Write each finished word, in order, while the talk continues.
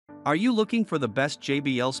Are you looking for the best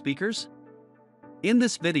JBL speakers? In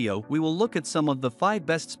this video, we will look at some of the 5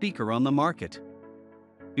 best speaker on the market.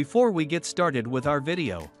 Before we get started with our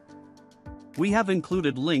video, we have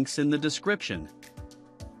included links in the description.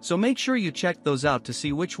 So make sure you check those out to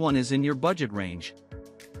see which one is in your budget range.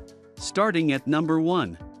 Starting at number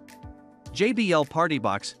 1. JBL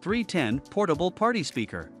Partybox 310 Portable Party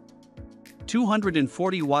Speaker.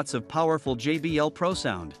 240 watts of powerful JBL Pro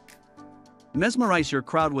sound. Mesmerize your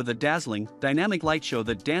crowd with a dazzling, dynamic light show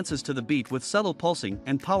that dances to the beat with subtle pulsing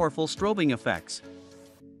and powerful strobing effects.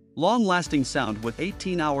 Long-lasting sound with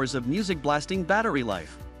 18 hours of music blasting battery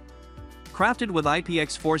life. Crafted with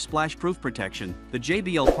IPX4 splash-proof protection, the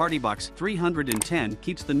JBL Partybox 310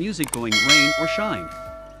 keeps the music going rain or shine.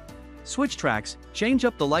 Switch tracks, change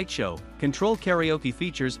up the light show, control karaoke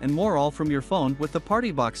features and more, all from your phone with the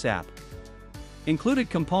Partybox app. Included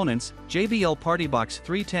components: JBL Partybox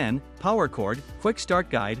 310, power cord, quick start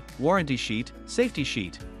guide, warranty sheet, safety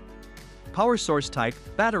sheet. Power source type,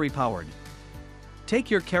 battery powered. Take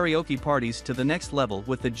your karaoke parties to the next level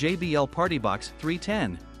with the JBL Partybox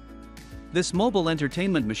 310. This mobile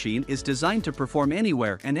entertainment machine is designed to perform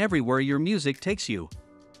anywhere and everywhere your music takes you.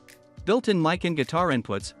 Built-in mic and guitar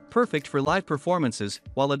inputs, perfect for live performances,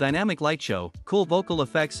 while a dynamic light show, cool vocal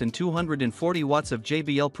effects and 240 watts of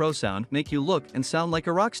JBL Pro sound make you look and sound like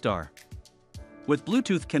a rock star. With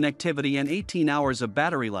Bluetooth connectivity and 18 hours of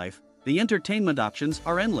battery life, the entertainment options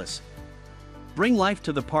are endless. Bring life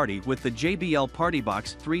to the party with the JBL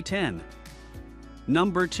Partybox 310.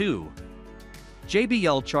 Number 2.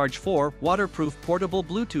 JBL Charge 4 Waterproof Portable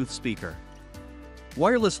Bluetooth Speaker.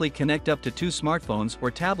 Wirelessly connect up to 2 smartphones or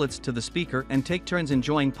tablets to the speaker and take turns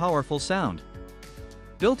enjoying powerful sound.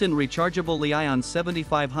 Built-in rechargeable Li-ion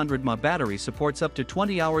 7500 mAh battery supports up to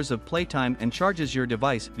 20 hours of playtime and charges your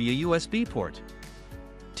device via USB port.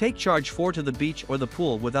 Take Charge 4 to the beach or the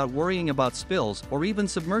pool without worrying about spills or even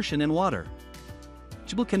submersion in water.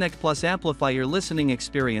 JBL Connect Plus amplify your listening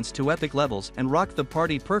experience to epic levels and rock the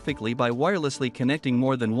party perfectly by wirelessly connecting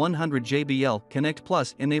more than 100 JBL Connect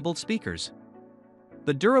Plus enabled speakers.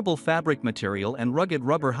 The durable fabric material and rugged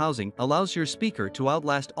rubber housing allows your speaker to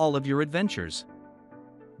outlast all of your adventures.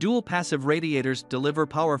 Dual passive radiators deliver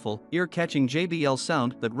powerful, ear-catching JBL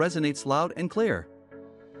sound that resonates loud and clear.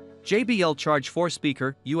 JBL Charge 4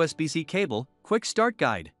 Speaker, USB-C cable, quick start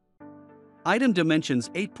guide. Item dimensions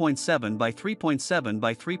 8.7 by 3.7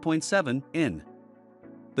 by 3.7 in.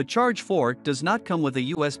 The Charge 4 does not come with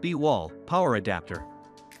a USB wall power adapter.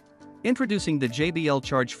 Introducing the JBL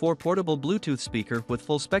Charge 4 portable Bluetooth speaker with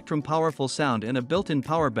full-spectrum powerful sound and a built-in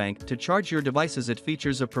power bank to charge your devices. It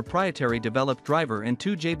features a proprietary developed driver and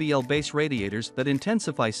 2 JBL bass radiators that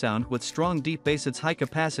intensify sound with strong deep bass. Its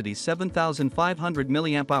high-capacity 7,500 mAh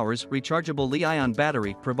rechargeable Li-ion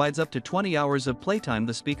battery provides up to 20 hours of playtime.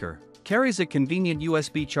 The speaker carries a convenient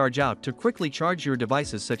USB charge out to quickly charge your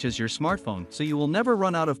devices such as your smartphone, so you will never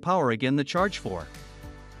run out of power again. The Charge 4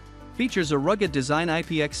 features a rugged design,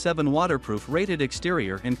 IPX7 waterproof rated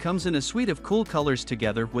exterior, and comes in a suite of cool colors.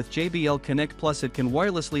 Together with JBL Connect Plus, it can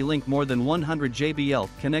wirelessly link more than 100 JBL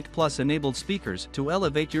Connect Plus enabled speakers to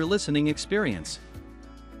elevate your listening experience.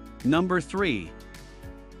 Number 3.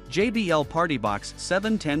 JBL Partybox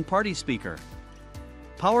 710 Party Speaker.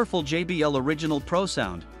 Powerful JBL Original Pro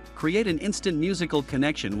sound. Create an instant musical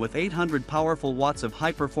connection with 800 powerful watts of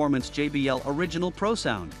high-performance JBL Original Pro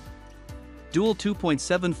sound. Dual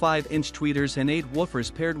 2.75-inch tweeters and 8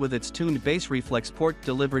 woofers paired with its tuned bass reflex port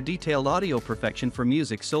deliver detailed audio perfection for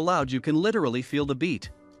music so loud you can literally feel the beat.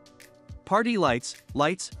 Party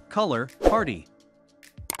lights, color, party.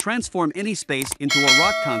 Transform any space into a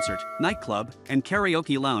rock concert, nightclub, and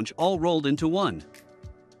karaoke lounge all rolled into one.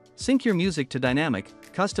 Sync your music to dynamic,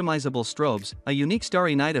 customizable strobes, a unique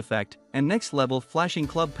starry night effect, and next-level flashing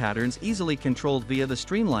club patterns easily controlled via the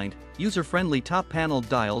streamlined, user-friendly top-paneled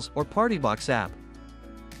dials or Partybox app.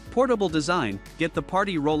 Portable design, get the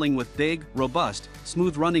party rolling with big, robust,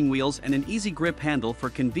 smooth running wheels and an easy grip handle for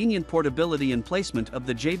convenient portability and placement of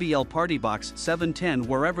the JBL Partybox 710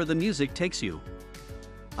 wherever the music takes you.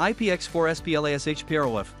 IPX4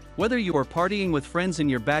 SPLASHPROF. Whether you are partying with friends in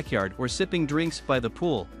your backyard or sipping drinks by the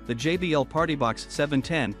pool, the JBL Partybox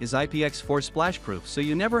 710 is IPX4 splash-proof, so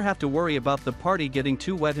you never have to worry about the party getting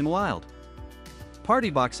too wet and wild.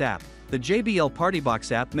 Partybox app. The JBL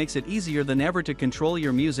Partybox app makes it easier than ever to control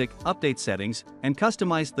your music, update settings, and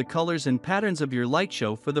customize the colors and patterns of your light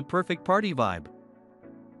show for the perfect party vibe.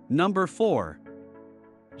 Number 4.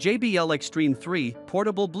 JBL Xtreme 3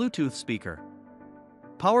 Portable Bluetooth Speaker.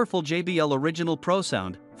 Powerful JBL Original Pro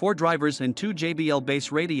sound, 4 drivers and 2 JBL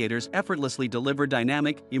bass radiators effortlessly deliver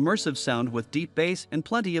dynamic, immersive sound with deep bass and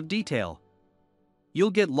plenty of detail.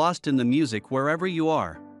 You'll get lost in the music wherever you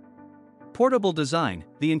are. Portable design,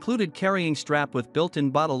 the included carrying strap with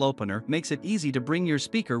built-in bottle opener makes it easy to bring your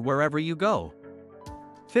speaker wherever you go.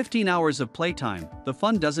 15 hours of playtime, the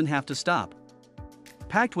fun doesn't have to stop.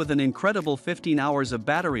 Packed with an incredible 15 hours of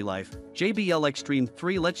battery life, JBL Xtreme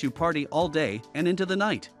 3 lets you party all day and into the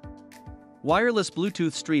night. Wireless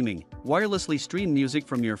Bluetooth streaming, wirelessly stream music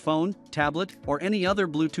from your phone, tablet, or any other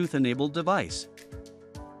Bluetooth-enabled device.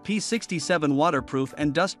 P67 waterproof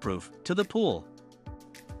and dustproof, to the pool,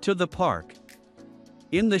 to the park,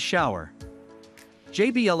 in the shower.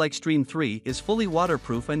 JBL Xtreme 3 is fully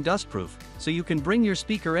waterproof and dustproof, so you can bring your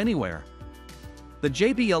speaker anywhere. The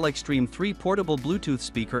JBL Xtreme 3 portable Bluetooth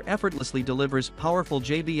speaker effortlessly delivers powerful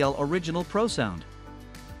JBL Original Pro sound.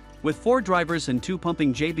 With 4 drivers and 2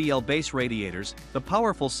 pumping JBL bass radiators, the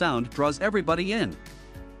powerful sound draws everybody in.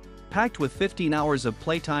 Packed with 15 hours of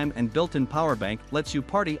playtime and built-in power bank lets you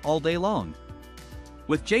party all day long.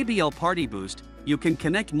 With JBL Party Boost, you can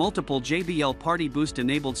connect multiple JBL Party Boost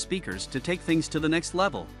enabled speakers to take things to the next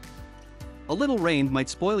level. A little rain might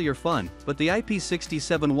spoil your fun, but the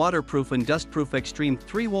IP67 waterproof and dustproof Xtreme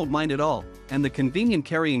 3 won't mind at all, and the convenient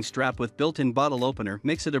carrying strap with built-in bottle opener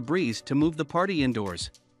makes it a breeze to move the party indoors.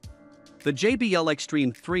 The JBL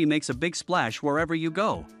Xtreme 3 makes a big splash wherever you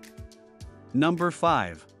go. Number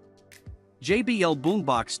 5. JBL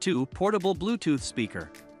Boombox 2 Portable Bluetooth Speaker.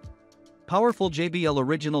 Powerful JBL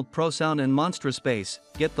Original Pro sound and monstrous bass.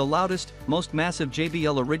 Get the loudest, most massive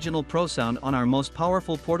JBL Original Pro sound on our most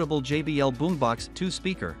powerful portable JBL Boombox 2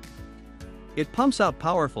 speaker. It pumps out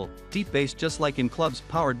powerful, deep bass just like in clubs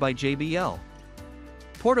powered by JBL.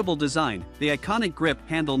 Portable design, the iconic grip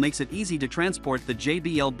handle makes it easy to transport the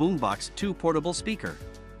JBL Boombox 2 portable speaker.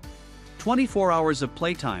 24 hours of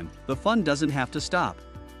playtime, the fun doesn't have to stop.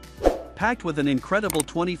 Packed with an incredible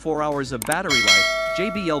 24 hours of battery life,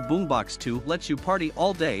 JBL Boombox 2 lets you party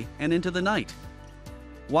all day and into the night.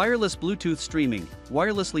 Wireless Bluetooth streaming,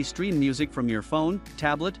 wirelessly stream music from your phone,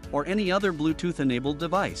 tablet, or any other Bluetooth-enabled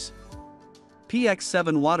device.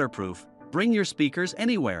 PX7 waterproof, bring your speakers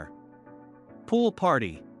anywhere. Pool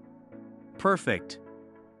party. Perfect.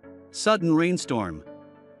 Sudden rainstorm.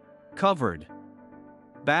 Covered.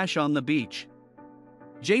 Bash on the beach.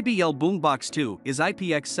 JBL Boombox 2 is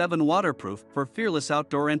IPX7 waterproof for fearless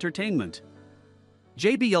outdoor entertainment.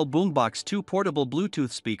 JBL Boombox 2 portable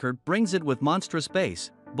Bluetooth speaker brings it with monstrous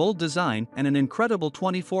bass, bold design, and an incredible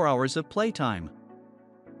 24 hours of playtime.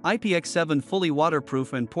 IPX7 fully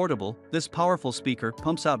waterproof and portable, this powerful speaker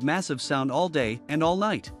pumps out massive sound all day and all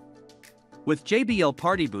night. With JBL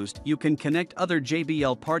Party Boost, you can connect other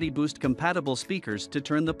JBL Party Boost compatible speakers to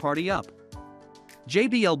turn the party up.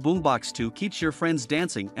 JBL Boombox 2 keeps your friends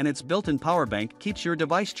dancing, and its built-in power bank keeps your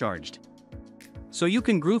device charged. So you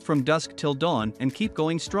can groove from dusk till dawn and keep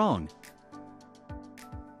going strong.